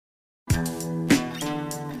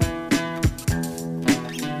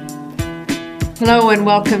Hello and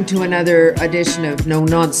welcome to another edition of No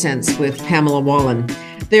Nonsense with Pamela Wallen.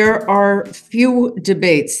 There are few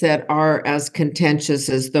debates that are as contentious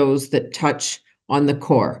as those that touch on the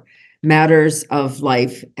core. Matters of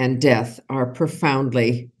life and death are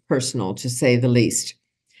profoundly personal, to say the least.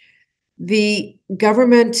 The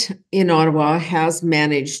government in Ottawa has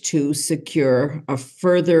managed to secure a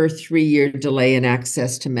further 3-year delay in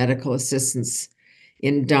access to medical assistance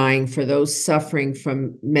in dying for those suffering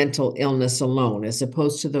from mental illness alone, as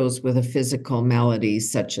opposed to those with a physical malady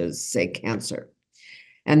such as, say, cancer.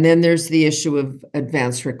 And then there's the issue of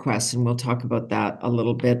advance requests, and we'll talk about that a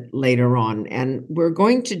little bit later on. And we're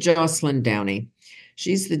going to Jocelyn Downie.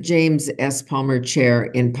 She's the James S. Palmer Chair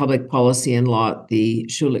in Public Policy and Law at the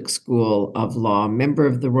Schulich School of Law, member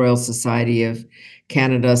of the Royal Society of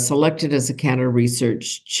Canada, selected as a Canada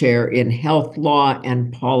Research Chair in Health Law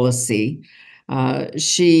and Policy.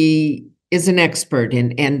 She is an expert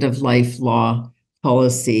in end-of-life law,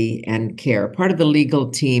 policy, and care, part of the legal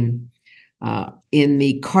team in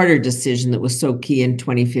the Cartier decision that was so key in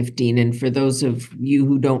 2015. And for those of you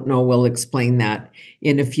who don't know, we'll explain that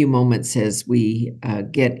in a few moments as we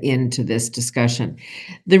get into this discussion.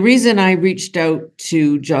 The reason I reached out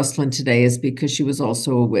to Jocelyn today is because she was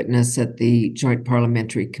also a witness at the Joint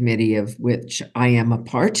Parliamentary Committee, of which I am a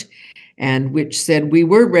part, and which said we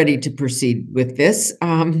were ready to proceed with this,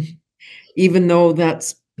 even though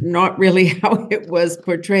that's not really how it was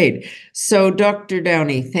portrayed. So, Dr.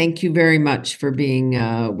 Downie, thank you very much for being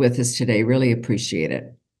with us today. Really appreciate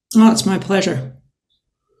it. Oh, it's my pleasure.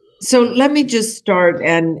 So let me just start,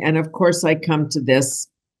 and of course I come to this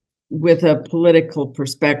with a political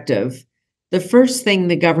perspective. The first thing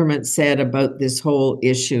the government said about this whole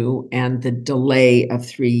issue and the delay of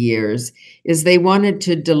 3 years is they wanted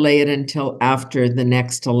to delay it until after the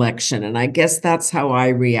next election. And I guess that's how I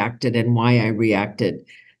reacted and why I reacted,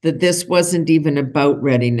 that this wasn't even about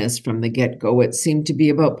readiness from the get-go. It seemed to be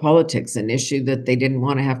about politics, an issue that they didn't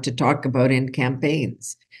want to have to talk about in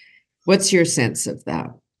campaigns. What's your sense of that?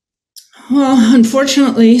 Well,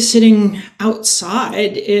 unfortunately, sitting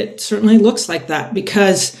outside, it certainly looks like that,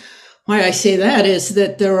 because why I say that is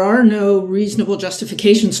that there are no reasonable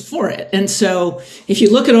justifications for it. And so if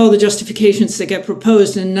you look at all the justifications that get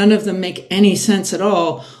proposed and none of them make any sense at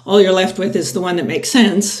all you're left with is the one that makes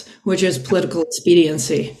sense, which is political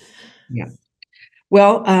expediency. Yeah.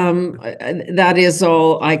 Well, that is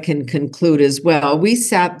all I can conclude as well. We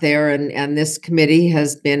sat there, and this committee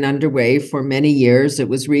has been underway for many years. It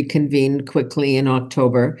was reconvened quickly in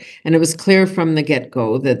October, and it was clear from the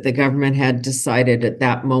get-go that the government had decided at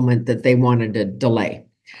that moment that they wanted a delay.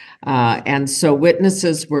 And so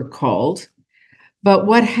witnesses were called. But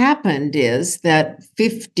what happened is that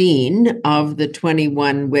 15 of the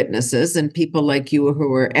 21 witnesses, and people like you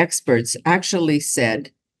who are experts, actually said,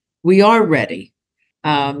 we are ready.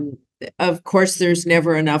 Of course, there's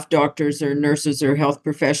never enough doctors or nurses or health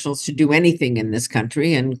professionals to do anything in this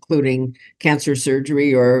country, including cancer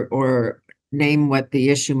surgery or name what the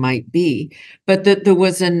issue might be, but that there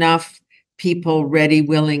was enough people ready,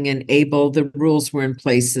 willing, and able. The rules were in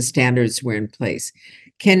place, the standards were in place.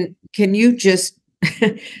 Can you just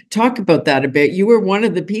talk about that a bit? You were one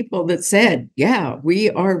of the people that said, yeah, we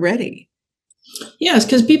are ready. Yes,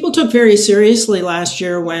 because people took very seriously last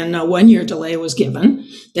year when a 1-year delay was given.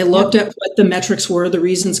 They looked at what the metrics were, the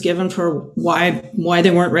reasons given for why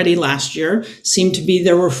they weren't ready last year. Seemed to be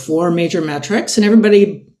there were 4 major metrics, and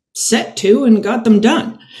everybody set to and got them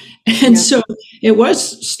done. And so it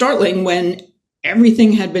was startling when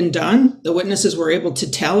everything had been done. The witnesses were able to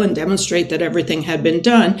tell and demonstrate that everything had been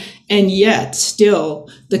done. And yet still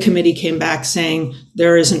the committee came back saying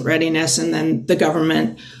there isn't readiness. And then the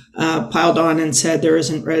government piled on and said there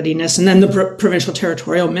isn't readiness. And then the provincial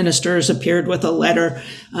territorial ministers appeared with a letter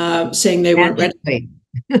saying they weren't ready.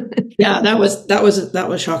 Yeah, that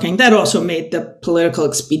was shocking. That also made the political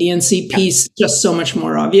expediency piece just so much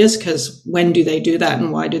more obvious, because when do they do that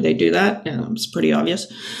and why do they do that? It's pretty obvious.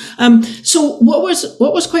 So what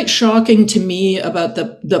was quite shocking to me about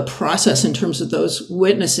the process in terms of those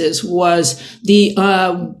witnesses was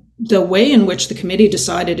the way in which the committee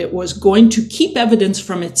decided it was going to keep evidence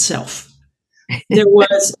from itself. There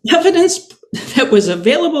was evidence that was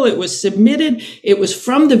available. It was submitted. It was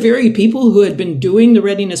from the very people who had been doing the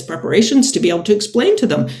readiness preparations to be able to explain to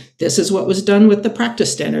them, this is what was done with the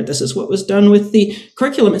practice standard. This is what was done with the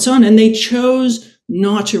curriculum and so on. And they chose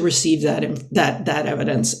not to receive that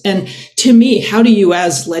evidence. And to me, how do you,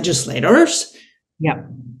 as legislators,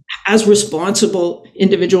 as responsible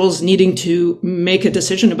individuals needing to make a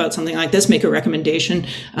decision about something like this, make a recommendation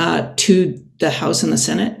to the House and the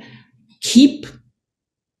Senate, keep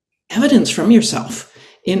evidence from yourself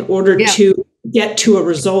in order to get to a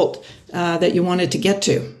result that you wanted to get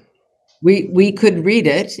to. We could read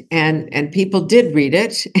it, and people did read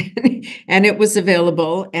it, and it was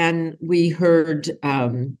available, and we heard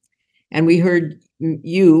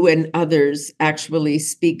you and others actually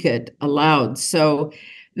speak it aloud. So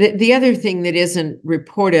the other thing that isn't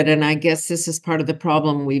reported, and I guess this is part of the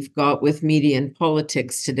problem we've got with media and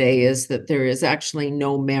politics today, is that there is actually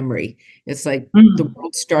no memory. It's like the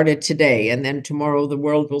world started today, and then tomorrow the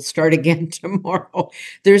world will start again tomorrow.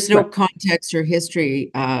 There's no context or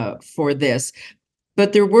history for this.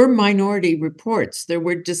 But there were minority reports. There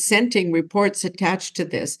were dissenting reports attached to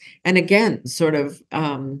this. And again, sort of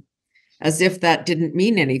as if that didn't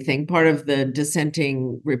mean anything, part of the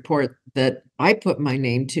dissenting report that I put my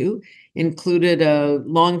name to included a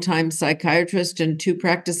longtime psychiatrist and 2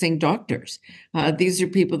 practicing doctors. These are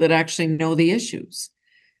people that actually know the issues.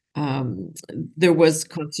 There was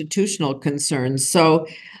constitutional concerns. So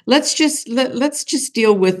let's just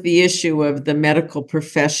deal with the issue of the medical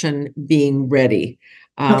profession being ready.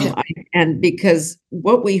 Okay. And because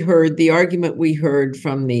what we heard, the argument we heard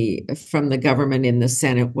from the government in the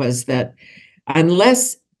Senate was that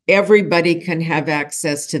unless everybody can have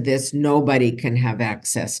access to this, nobody can have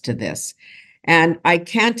access to this. And I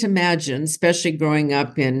can't imagine, especially growing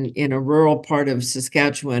up in a rural part of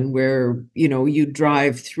Saskatchewan where, you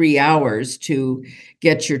drive 3 hours to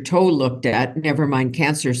get your toe looked at, never mind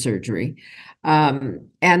cancer surgery. And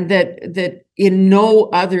that in no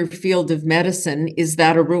other field of medicine is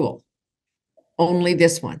that a rule. Only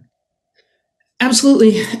this one.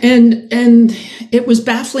 Absolutely. And it was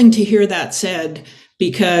baffling to hear that said,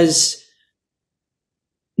 because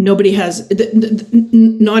not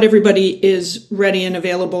everybody is ready and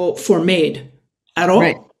available for MAiD at all.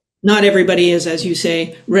 Right. Not everybody is, as you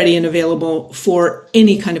say, ready and available for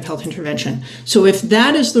any kind of health intervention. So if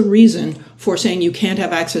that is the reason for saying you can't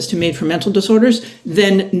have access to MAiD for mental disorders,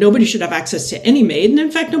 then nobody should have access to any MAiD. And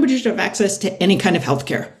in fact, nobody should have access to any kind of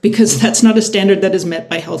healthcare, because that's not a standard that is met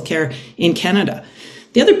by healthcare in Canada.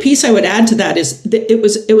 The other piece I would add to that is that it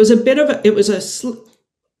was a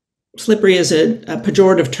slippery as a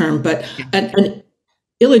pejorative term, but an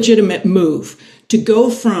illegitimate move to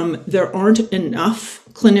go from there aren't enough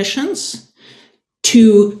clinicians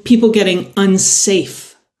to people getting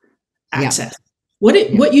unsafe access. Yeah.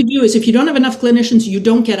 What you do is, if you don't have enough clinicians, you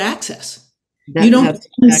don't get access. You don't get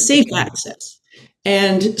unsafe access.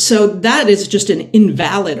 And so that is just an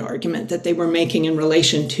invalid argument that they were making in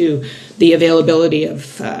relation to the availability of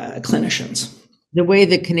clinicians. The way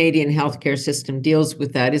the Canadian healthcare system deals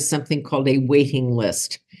with that is something called a waiting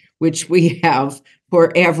list, which we have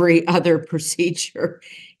for every other procedure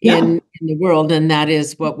in the world. And that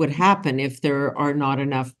is what would happen if there are not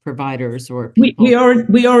enough providers or people.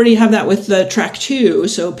 We already have that with the track 2.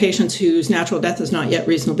 So patients whose natural death is not yet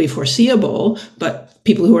reasonably foreseeable, but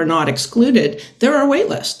people who are not excluded, there are wait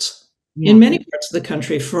lists in many parts of the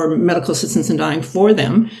country for medical assistance in dying for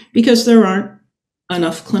them, because there aren't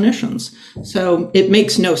enough clinicians. So it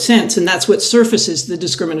makes no sense. And that's what surfaces the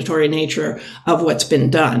discriminatory nature of what's been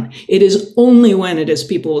done. It is only when it is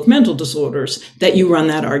people with mental disorders that you run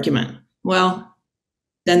that argument. Well,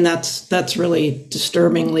 then that's really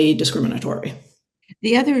disturbingly discriminatory.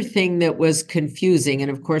 The other thing that was confusing, and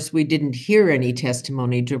of course we didn't hear any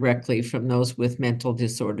testimony directly from those with mental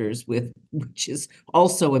disorders, which is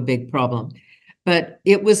also a big problem, but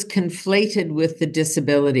it was conflated with the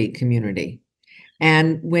disability community.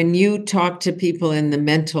 And when you talk to people in the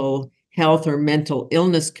mental health or mental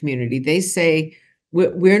illness community, they say,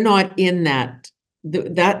 we're not in that.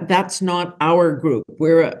 That's not our group.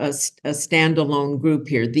 We're a standalone group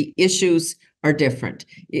here. The issues are different.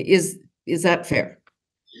 Is that fair?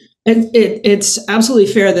 And it's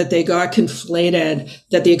absolutely fair that they got conflated,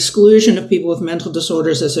 that the exclusion of people with mental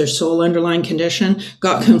disorders as their sole underlying condition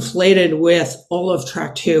got conflated with all of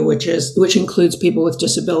track 2, which includes people with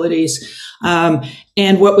disabilities.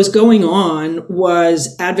 And what was going on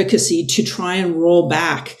was advocacy to try and roll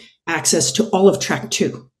back access to all of track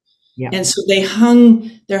 2. Yeah. And so they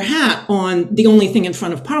hung their hat on the only thing in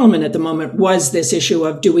front of Parliament at the moment was this issue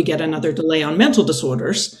of, do we get another delay on mental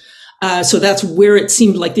disorders? So that's where it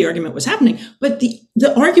seemed like the argument was happening. But the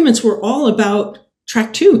arguments were all about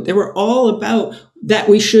track 2. They were all about that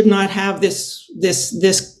we should not have this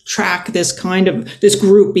track, this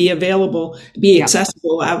group be available, be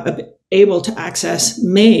accessible, able to access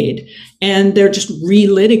MAiD. And they're just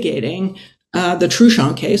relitigating the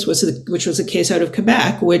Truchon case, which was a case out of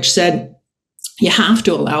Quebec, which said, You have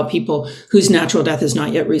to allow people whose natural death is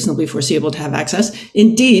not yet reasonably foreseeable to have access.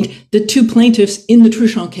 Indeed, the two plaintiffs in the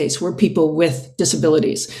Truchon case were people with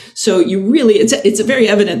disabilities. So it's very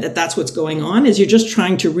evident that that's what's going on, is you're just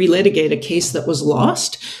trying to relitigate a case that was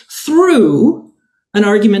lost through an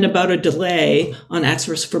argument about a delay on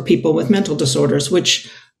access for people with mental disorders, which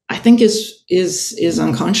I think is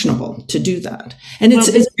unconscionable to do that. And it's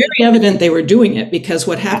very evident they were doing it, because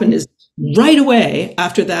what happened is right away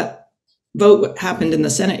after that vote happened in the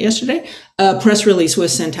Senate yesterday, a press release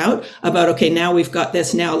was sent out about, okay, now we've got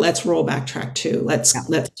this, now let's roll back track 2. Let's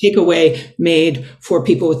take away MAiD for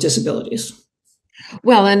people with disabilities.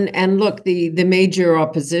 Well, and look, the major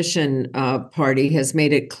opposition party has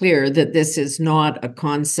made it clear that this is not a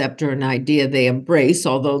concept or an idea they embrace,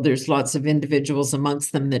 although there's lots of individuals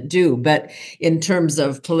amongst them that do, but in terms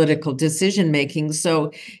of political decision making.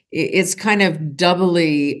 So it's kind of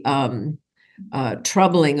doubly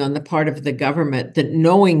troubling on the part of the government, that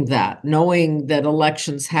knowing that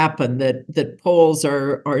elections happen, that polls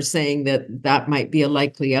are saying that might be a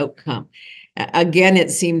likely outcome. Again,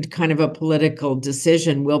 it seemed kind of a political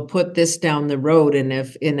decision. We'll put this down the road, and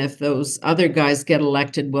if those other guys get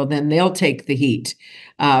elected, well, then they'll take the heat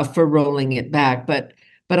for rolling it back. But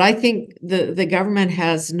I think the government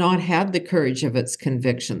has not had the courage of its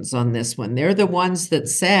convictions on this one. They're the ones that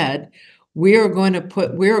said, we're going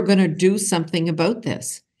to do something about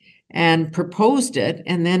this, and proposed it,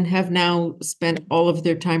 and then have now spent all of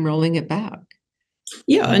their time rolling it back.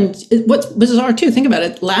 Yeah, and what's bizarre too, think about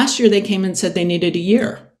it. Last year they came and said they needed a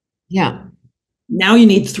year. Yeah. Now you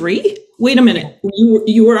need 3? Wait a minute.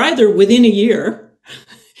 You were either within a year.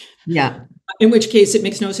 Yeah. In which case it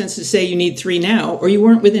makes no sense to say you need 3 now, or you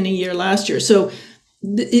weren't within a year last year. So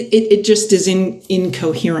it just is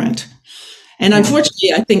incoherent. And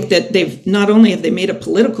unfortunately, I think that they've not only have they made a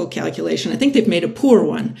political calculation, I think they've made a poor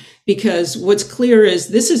one, because what's clear is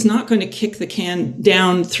this is not going to kick the can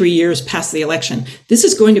down 3 years past the election. This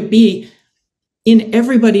is going to be in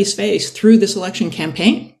everybody's face through this election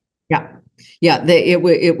campaign. Yeah,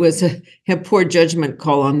 it was a poor judgment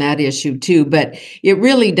call on that issue too, but it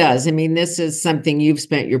really does. I mean, this is something you've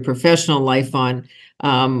spent your professional life on.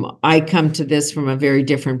 I come to this from a very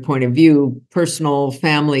different point of view, personal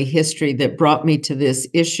family history that brought me to this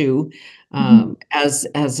issue as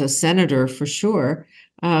a senator, for sure.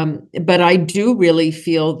 But I do really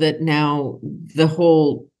feel that now the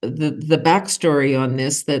backstory on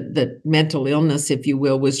this, that mental illness, if you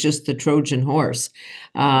will, was just the Trojan horse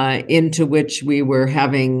into which we were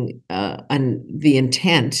having the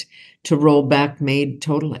intent to roll back MAiD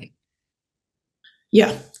totally.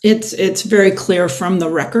 Yeah, it's very clear from the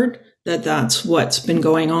record that that's what's been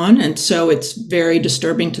going on. And so it's very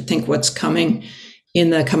disturbing to think what's coming in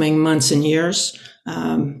the coming months and years,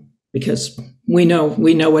 because we know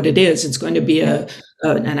what it is. It's going to be an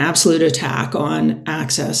absolute attack on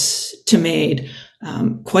access to MAiD,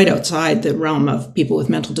 quite outside the realm of people with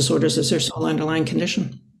mental disorders as their sole underlying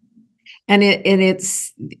condition. And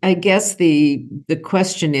it's, I guess the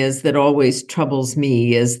question is that always troubles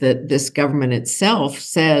me is that this government itself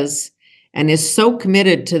says and is so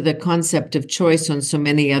committed to the concept of choice on so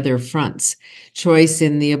many other fronts. Choice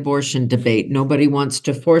in the abortion debate. Nobody wants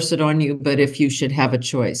to force it on you, but if you should have a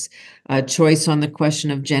choice on the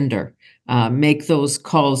question of gender, make those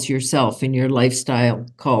calls yourself in your lifestyle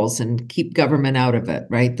calls and keep government out of it,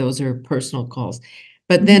 right? Those are personal calls.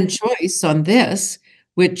 But then choice on this,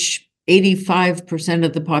 which 85%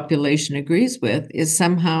 of the population agrees with, is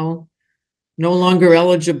somehow no longer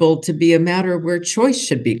eligible to be a matter where choice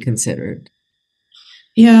should be considered.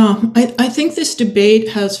 Yeah, I think this debate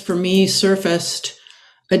has, for me, surfaced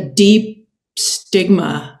a deep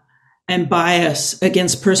stigma and bias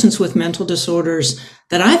against persons with mental disorders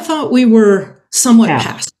that I thought we were somewhat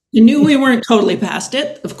past. I knew we weren't totally past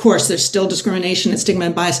it. Of course, there's still discrimination and stigma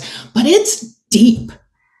and bias, but it's deep.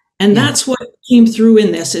 And that's what came through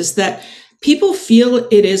in this, is that people feel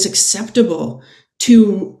it is acceptable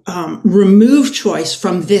to remove choice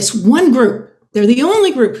from this one group. They're the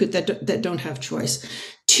only group that don't have choice.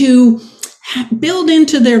 To build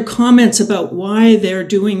into their comments about why they're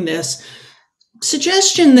doing this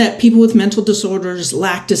suggestion that people with mental disorders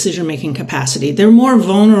lack decision-making capacity. They're more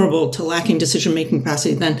vulnerable to lacking decision-making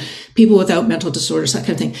capacity than people without mental disorders, that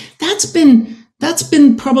kind of thing. That's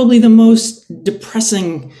been probably the most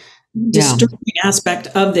depressing, disturbing aspect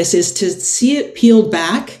of this, is to see it peeled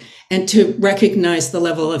back and to recognize the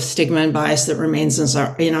level of stigma and bias that remains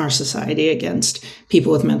in our society against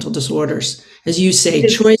people with mental disorders. As you say,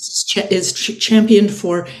 choice is championed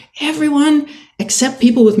for everyone except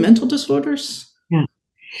people with mental disorders. Yeah.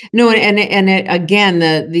 No, again,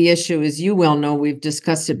 the issue, as you well know, we've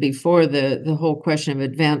discussed it before, the whole question of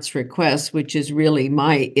advance requests, which is really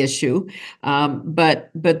my issue.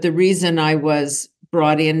 But the reason I was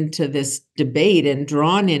brought into this debate and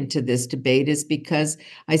drawn into this debate is because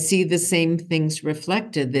I see the same things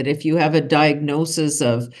reflected, that if you have a diagnosis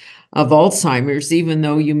of Alzheimer's, even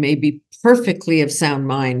though you may be perfectly of sound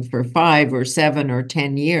mind for 5 or 7 or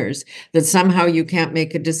 10 years, that somehow you can't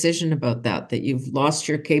make a decision about that you've lost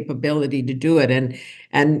your capability to do it. And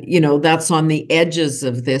that's on the edges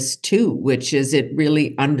of this too, which is it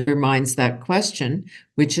really undermines that question,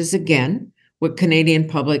 which is again what Canadian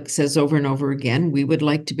public says over and over again. We would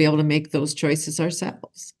like to be able to make those choices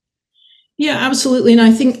ourselves. Yeah, absolutely. And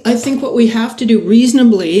I think what we have to do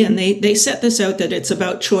reasonably, and they set this out, that it's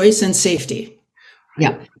about choice and safety.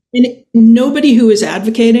 Yeah. And nobody who is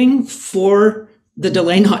advocating for the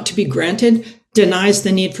delay not to be granted denies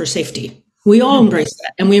the need for safety. We all embrace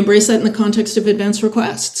that. And we embrace that in the context of advance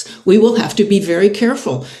requests. We will have to be very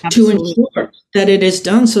careful Absolutely. to ensure that it is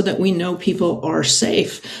done so that we know people are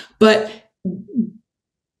safe. But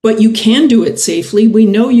you can do it safely. We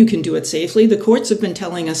know you can do it safely. The courts have been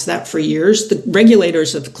telling us that for years. The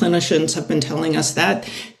regulators of clinicians have been telling us that.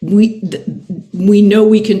 We know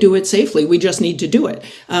we can do it safely. We just need to do it.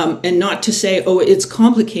 And not to say, oh, it's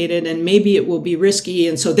complicated and maybe it will be risky,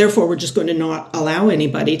 and so therefore we're just going to not allow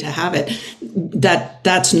anybody to have it.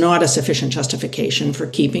 That's not a sufficient justification for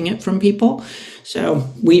keeping it from people. So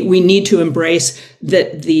we need to embrace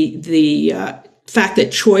that the fact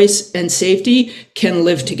that choice and safety can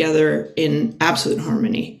live together in absolute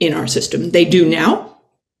harmony in our system. They do now,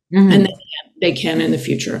 and they can in the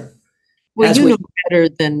future. Well, you know better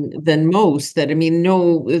than most that, I mean,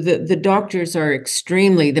 no, the doctors are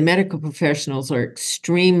the medical professionals are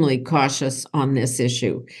extremely cautious on this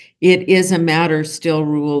issue. It is a matter still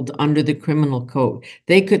ruled under the criminal code.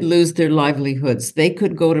 They could lose their livelihoods. They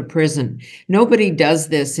could go to prison. Nobody does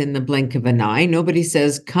this in the blink of an eye. Nobody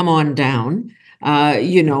says, come on down.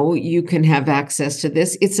 You can have access to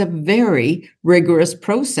this. It's a very rigorous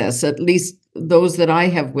process. At least those that I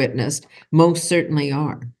have witnessed most certainly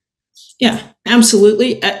are. Yeah,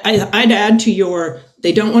 absolutely. I'd add to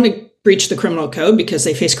they don't want to breach the criminal code because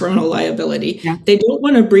they face criminal liability. Yeah. They don't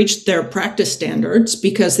want to breach their practice standards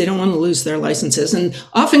because they don't want to lose their licenses. And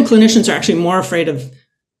often clinicians are actually more afraid of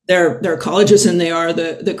their colleges than they are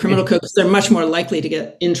the criminal code, because they're much more likely to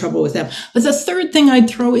get in trouble with them. But the third thing I'd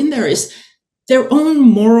throw in there is their own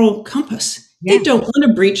moral compass. Yeah. They don't want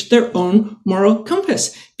to breach their own moral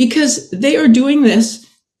compass because they are doing this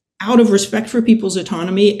out of respect for people's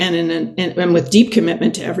autonomy and with deep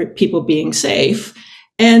commitment to people being safe.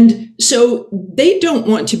 And so they don't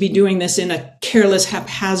want to be doing this in a careless,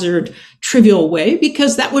 haphazard, trivial way,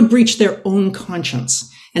 because that would breach their own conscience.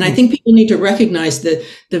 And I think people need to recognize the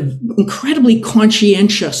incredibly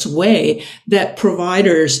conscientious way that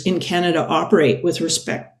providers in Canada operate with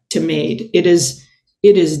respect to MAiD. It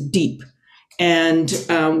is deep, and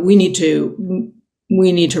we need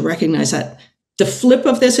to recognize that. The flip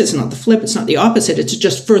of this is not the flip, it's not the opposite, it's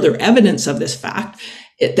just further evidence of this fact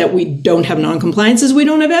that we don't have noncompliance is we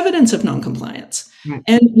don't have evidence of noncompliance. Right.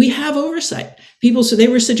 And we have oversight. So they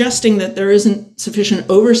were suggesting that there isn't sufficient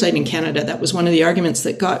oversight in Canada. That was one of the arguments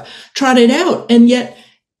that got trotted out. And yet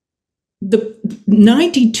over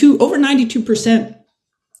 92%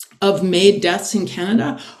 of MAiD deaths in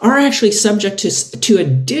Canada are actually subject to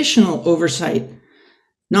additional oversight.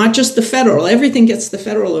 Not just the federal, everything gets the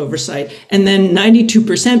federal oversight. And then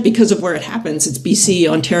 92%, because of where it happens, it's BC,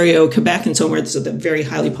 Ontario, Quebec, and so on, so they're very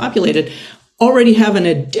highly populated, already have an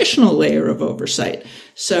additional layer of oversight.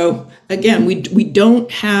 So again, we don't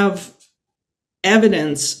have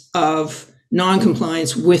evidence of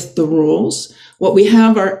noncompliance with the rules. What we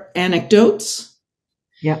have are anecdotes.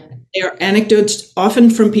 Yeah. They are anecdotes often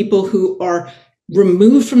from people who are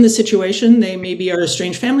removed from the situation. They maybe are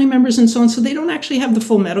estranged family members and so on. So they don't actually have the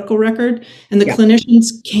full medical record. And the clinicians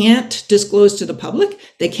can't disclose to the public.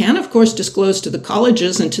 They can, of course, disclose to the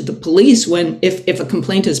colleges and to the police if a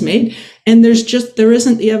complaint is made. And there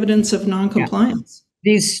isn't the evidence of noncompliance.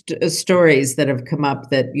 Yeah. These stories that have come up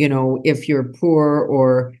that, if you're poor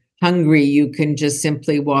or hungry, you can just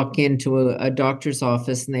simply walk into a doctor's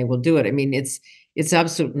office and they will do it. I mean, it's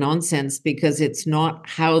absolute nonsense, because it's not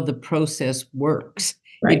how the process works.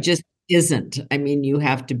 Right. It just isn't. I mean, you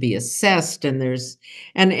have to be assessed, and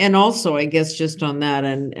and also, I guess, just on that,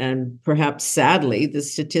 and perhaps sadly, the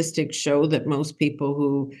statistics show that most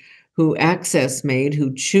people who access MAiD,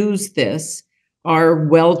 who choose this, are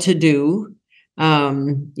well-to-do,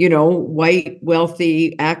 white,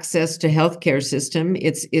 wealthy, access to healthcare system.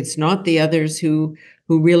 It's not the others who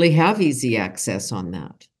who really have easy access on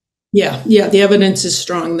that. Yeah, yeah. The evidence is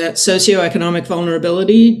strong that socioeconomic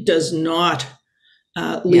vulnerability does not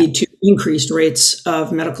lead to increased rates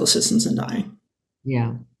of medical assistance in dying.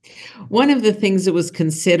 Yeah. One of the things that was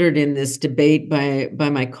considered in this debate by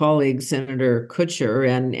my colleague, Senator Kutcher,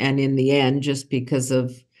 and in the end, just because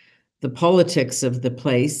of the politics of the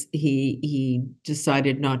place, he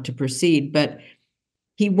decided not to proceed. But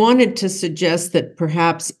he wanted to suggest that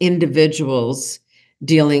perhaps individuals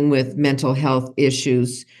dealing with mental health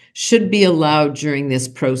issues should be allowed during this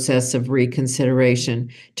process of reconsideration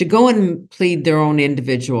to go and plead their own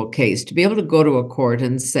individual case, to be able to go to a court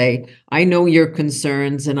and say, I know your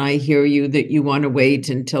concerns and I hear you that you want to wait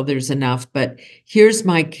until there's enough, but here's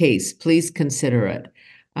my case, please consider it.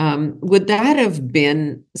 Would that have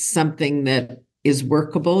been something that is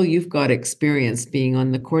workable? You've got experience being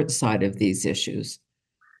on the court side of these issues.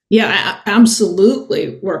 Yeah,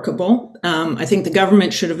 absolutely workable. I think the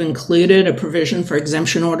government should have included a provision for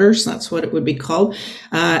exemption orders. That's what it would be called.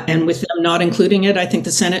 And with them not including it, I think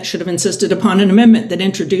the Senate should have insisted upon an amendment that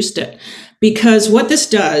introduced it. Because what this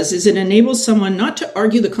does is it enables someone not to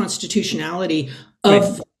argue the constitutionality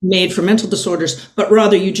of MAiD for mental disorders, but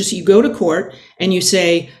rather you go to court and you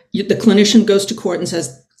say, the clinician goes to court and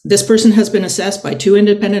says, this person has been assessed by 2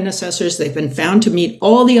 independent assessors. They've been found to meet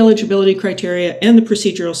all the eligibility criteria and the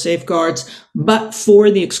procedural safeguards, but for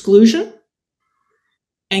the exclusion,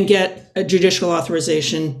 and get a judicial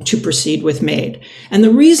authorization to proceed with MAiD. And the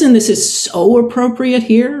reason this is so appropriate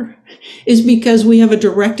here is because we have a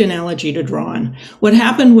direct analogy to draw on. What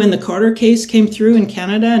happened when the Carter case came through in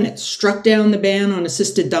Canada and it struck down the ban on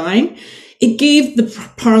assisted dying, it gave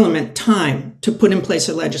the Parliament time to put in place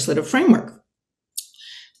a legislative framework.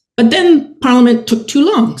 But then Parliament took too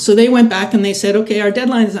long. So they went back and they said, okay, our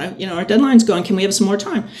deadline's gone. Can we have some more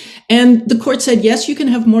time? And the court said, yes, you can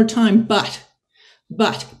have more time, but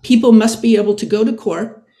people must be able to go to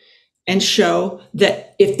court and show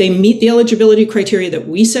that if they meet the eligibility criteria that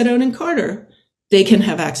we set out in Carter, they can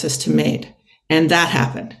have access to MAiD. And that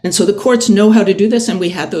happened. And so the courts know how to do this, and we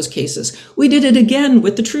had those cases. We did it again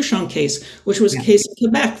with the Truchon case, which was a case in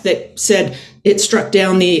Quebec that said it struck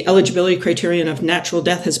down the eligibility criterion of natural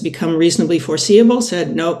death has become reasonably foreseeable,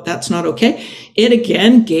 said, no, that's not okay. It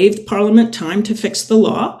again gave Parliament time to fix the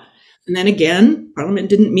law. And then again, Parliament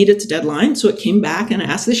didn't meet its deadline, so it came back and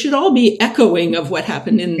asked, this should all be echoing of what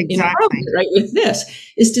happened in Parliament, right? With this,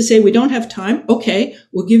 is to say, we don't have time. Okay,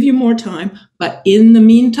 we'll give you more time. But in the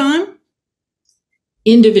meantime,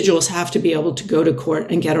 individuals have to be able to go to court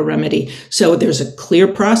and get a remedy. So there's a clear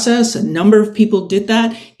process. A number of people did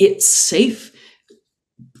that. It's safe.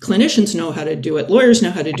 Clinicians know how to do it. Lawyers know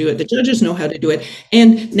how to do it. The judges know how to do it.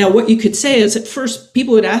 And now what you could say is at first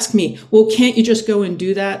people would ask me, well, can't you just go and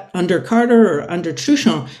do that under Carter or under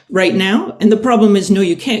Truchon right now? And the problem is, no,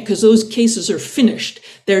 you can't, because those cases are finished.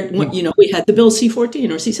 We had the bill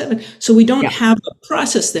C-14 or C-7. So we don't have a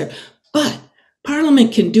process there. But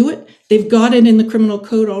Parliament can do it. They've got it in the criminal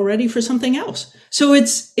code already for something else. So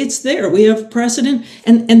it's there. We have precedent.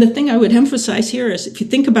 And the thing I would emphasize here is, if you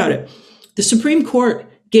think about it, the Supreme Court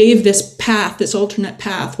gave this path, this alternate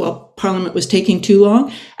path, while Parliament was taking too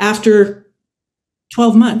long, after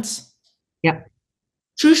 12 months. Yeah.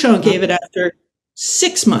 Truchon gave it after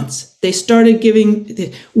 6 months. They started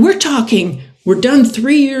giving, we're done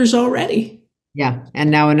 3 years already. Yeah, and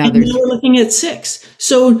now another. And now we're looking at 6.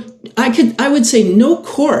 So I would say no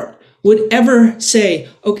court would ever say,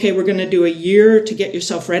 okay, we're going to do a year to get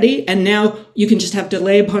yourself ready, and now you can just have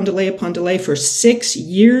delay upon delay upon delay for 6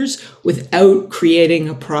 years without creating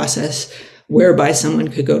a process whereby someone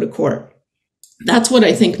could go to court. That's what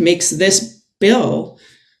I think makes this bill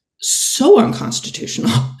so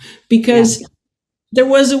unconstitutional, because there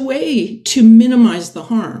was a way to minimize the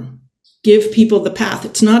harm. Give people the path.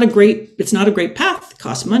 It's not a great path. It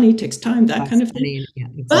costs money, takes time, that kind of thing. Yeah,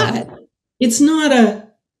 exactly. But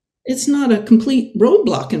it's not a complete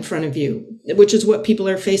roadblock in front of you, which is what people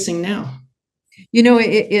are facing now.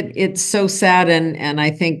 It's so sad, and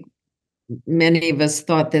I think many of us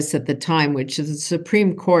thought this at the time, which is the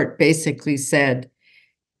Supreme Court basically said,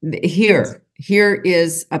 here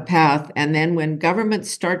is a path. And then when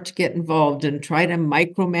governments start to get involved and try to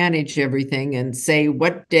micromanage everything and say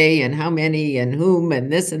what day and how many and whom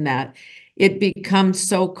and this and that, it becomes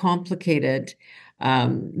so complicated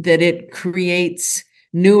that it creates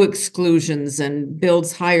new exclusions and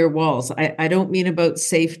builds higher walls. I don't mean about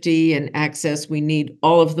safety and access. We need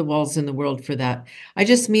all of the walls in the world for that. I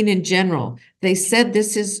just mean in general. They said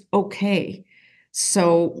this is okay.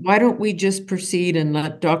 So why don't we just proceed and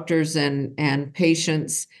let doctors and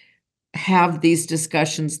patients have these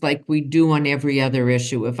discussions like we do on every other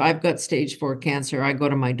issue. If I've got stage 4 cancer, I go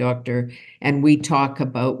to my doctor and we talk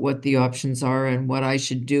about what the options are and what I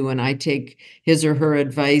should do. And I take his or her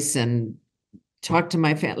advice and talk to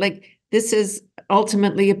my family. Like, this is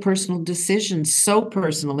ultimately a personal decision, so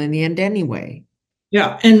personal in the end anyway.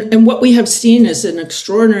 Yeah, and what we have seen is an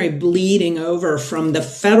extraordinary bleeding over from the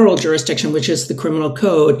federal jurisdiction, which is the criminal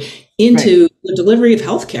code, into the delivery of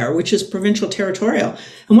healthcare, which is provincial territorial.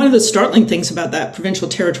 And one of the startling things about that provincial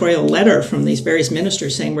territorial letter from these various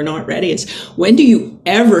ministers saying we're not ready is, when do you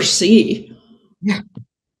ever see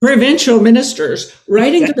provincial ministers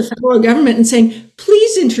writing to the federal government and saying,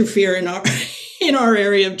 please interfere in our in our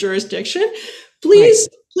area of jurisdiction, please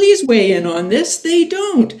weigh in on this? They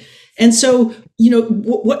don't. And so,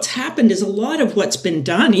 what's happened is a lot of what's been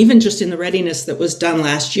done, even just in the readiness that was done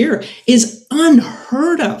last year, is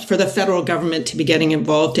unheard of for the federal government to be getting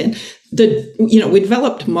involved in. We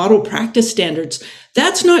developed model practice standards.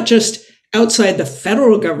 That's not just outside the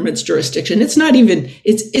federal government's jurisdiction. It's not even,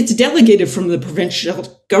 it's delegated from the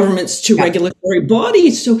provincial governments to regulatory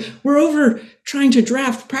bodies. So we're over trying to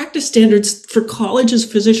draft practice standards for colleges,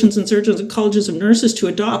 physicians and surgeons, and colleges of nurses to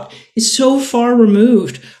adopt is so far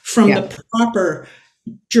removed from the proper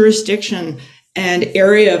jurisdiction and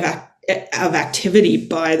area of activity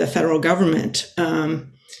by the federal government.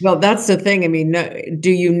 Well, that's the thing. I mean,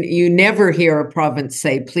 you never hear a province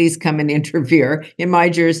say, please come and interfere in my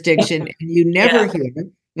jurisdiction. And you never hear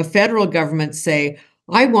the federal government say,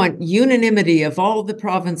 I want unanimity of all the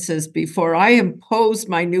provinces before I impose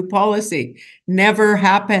my new policy. Never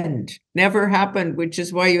happened, which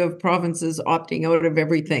is why you have provinces opting out of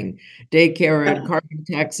everything, daycare and carbon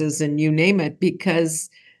taxes and you name it, because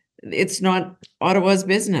it's not Ottawa's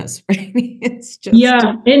business, right? It's just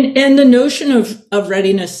and the notion of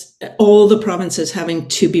readiness, all the provinces having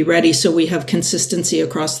to be ready so we have consistency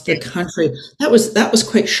across the country. That was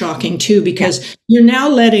quite shocking too, because you're now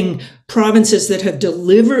letting provinces that have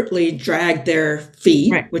deliberately dragged their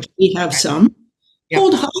feet, which we have some,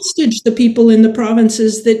 hold hostage the people in the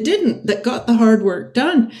provinces that got the hard work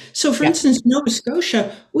done. So for instance, Nova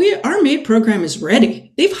Scotia, our MAiD program is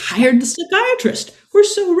ready. They've hired the psychiatrist. We're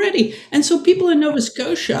so ready. And so people in Nova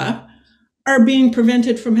Scotia are being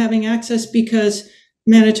prevented from having access because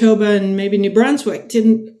Manitoba and maybe New Brunswick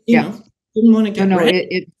didn't want to get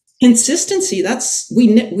ready. Consistency,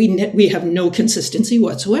 we have no consistency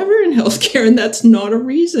whatsoever in healthcare, and that's not a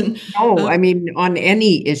reason. No, I mean, on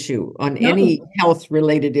any issue, any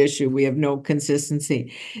health-related issue, we have no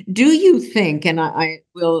consistency. Do you think, and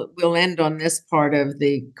we'll end on this part of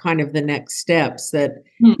the kind of the next steps, that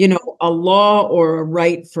a law or a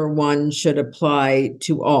right for one should apply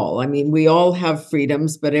to all? I mean, we all have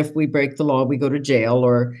freedoms, but if we break the law, we go to jail,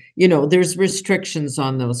 or there's restrictions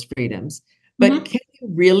on those freedoms. But can you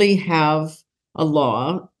really have a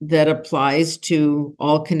law that applies to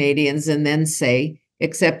all Canadians and then say,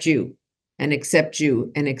 except you, and except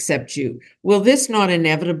you, and except you? Will this not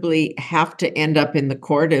inevitably have to end up in the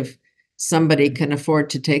court if somebody can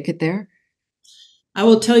afford to take it there? I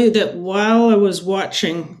will tell you that while I was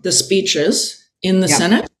watching the speeches in the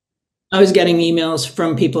Senate, I was getting emails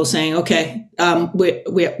from people saying, okay, we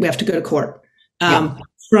have to go to court.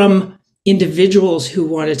 From individuals who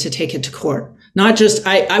wanted to take it to court. Not just,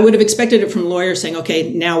 I would have expected it from lawyers saying,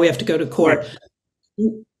 okay, now we have to go to court.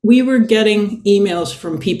 We were getting emails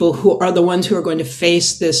from people who are the ones who are going to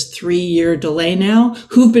face this 3-year delay now,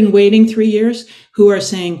 who've been waiting 3 years, who are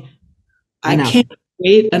saying, I can't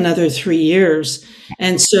wait another 3 years.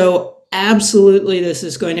 And so absolutely, this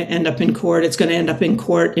is going to end up in court. It's going to end up in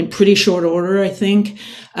court in pretty short order, I think.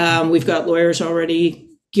 We've got lawyers already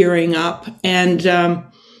gearing up. And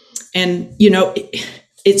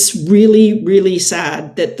it's really, really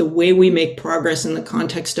sad that the way we make progress in the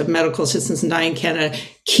context of medical assistance and dying in Canada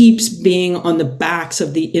keeps being on the backs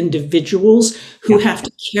of the individuals who have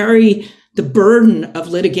to carry the burden of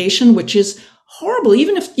litigation, which is horrible.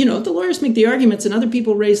 Even if, the lawyers make the arguments and other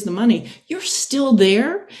people raise the money, you're still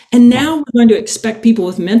there. And now we're going to expect people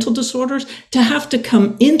with mental disorders to have to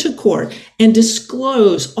come into court and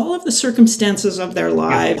disclose all of the circumstances of their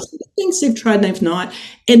lives, the things they've tried and they've not.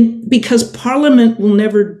 And because Parliament will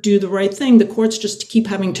never do the right thing, the courts just keep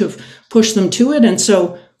having to push them to it. And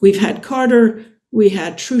so we've had Carter, we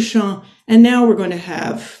had Truchon, and now we're going to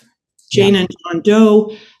have Jane and John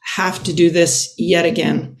Doe have to do this yet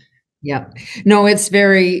again. Yeah, no, it's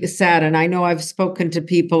very sad. And I know I've spoken to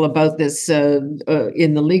people about this in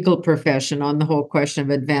the legal profession on the whole question of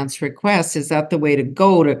advance requests. Is that the way to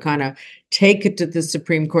go, to kind of take it to the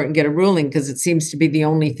Supreme Court and get a ruling? Because it seems to be the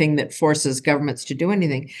only thing that forces governments to do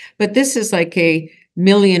anything. But this is like a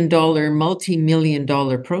multi-million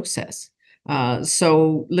dollar process.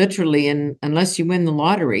 So literally, unless you win the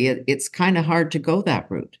lottery, it's kind of hard to go that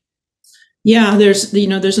route. Yeah, there's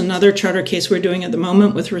another charter case we're doing at the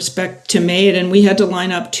moment with respect to MAiD, and we had to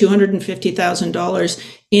line up $250,000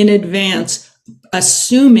 in advance,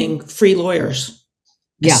 assuming free lawyers.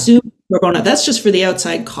 Yeah. Assume pro bono. That's just for the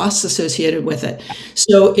outside costs associated with it.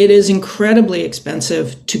 So it is incredibly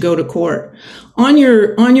expensive to go to court. On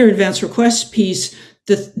your advance request piece,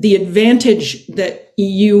 the advantage that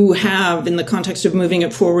you have in the context of moving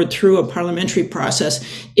it forward through a parliamentary process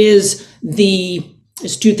is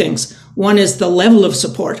two things. One is the level of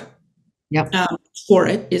support for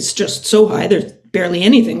it is just so high. There's barely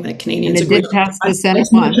anything that Canadians agree. And it did pass the Senate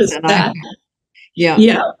once.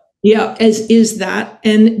 Yeah, as is that.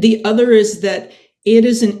 And the other is that it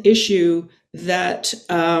is an issue that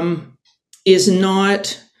is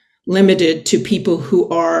not limited to people who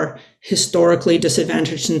are historically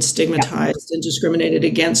disadvantaged and stigmatized and discriminated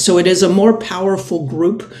against. So it is a more powerful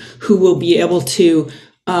group who will be able to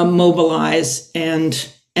mobilize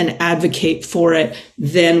and advocate for it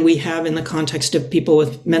than we have in the context of people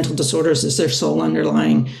with mental disorders as their sole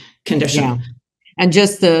underlying condition. Yeah. And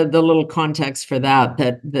just the little context for that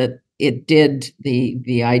it did,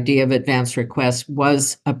 the idea of advance request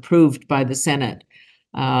was approved by the Senate.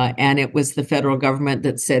 And it was the federal government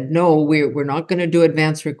that said, no, we're not going to do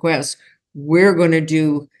advance requests. We're going to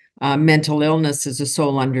do mental illness as a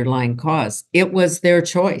sole underlying cause. It was their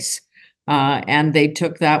choice. And they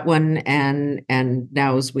took that one, and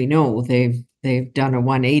now, as we know, they've done a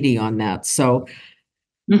 180 on that. So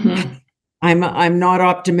I'm not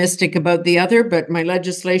optimistic about the other, but my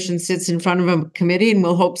legislation sits in front of a committee, and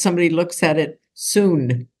we'll hope somebody looks at it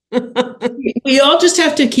soon. We all just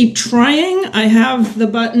have to keep trying. I have the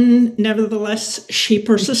button. Nevertheless, she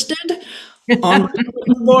persisted on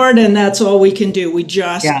the board, and that's all we can do. We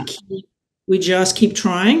just keep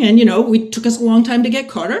trying, and we took us a long time to get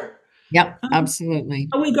Carter. Yep, absolutely.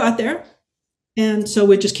 But we got there, and so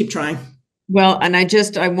we just keep trying. Well, and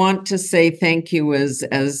I want to say thank you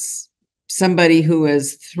as somebody who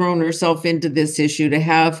has thrown herself into this issue, to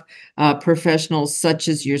have professionals such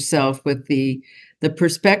as yourself with the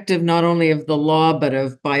perspective not only of the law but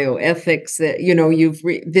of bioethics. That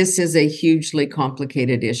this is a hugely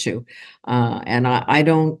complicated issue, and I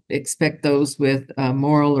don't expect those with a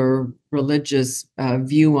moral or religious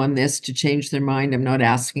view on this to change their mind. I'm not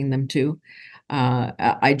asking them to.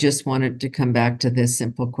 I just wanted to come back to this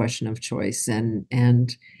simple question of choice,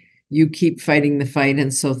 and you keep fighting the fight.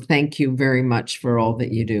 And so thank you very much for all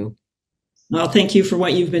that you do. Well, thank you for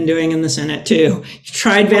what you've been doing in the Senate too. You've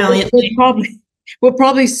tried valiantly. We'll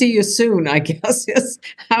probably see you soon, I guess. Is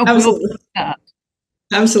how Absolutely. we'll that.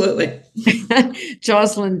 Absolutely.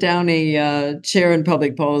 Jocelyn Downie, Chair in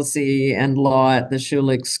Public Policy and Law at the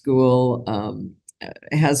Schulich School,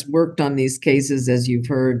 has worked on these cases, as you've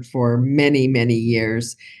heard, for many, many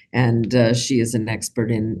years. And she is an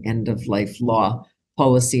expert in end-of-life law,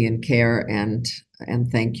 policy, and care. And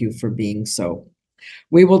thank you for being so.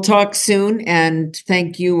 We will talk soon, and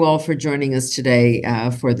thank you all for joining us today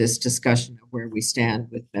for this discussion of where we stand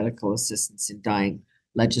with medical assistance in dying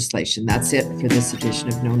legislation. That's it for this edition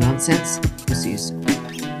of No Nonsense. We'll see you soon.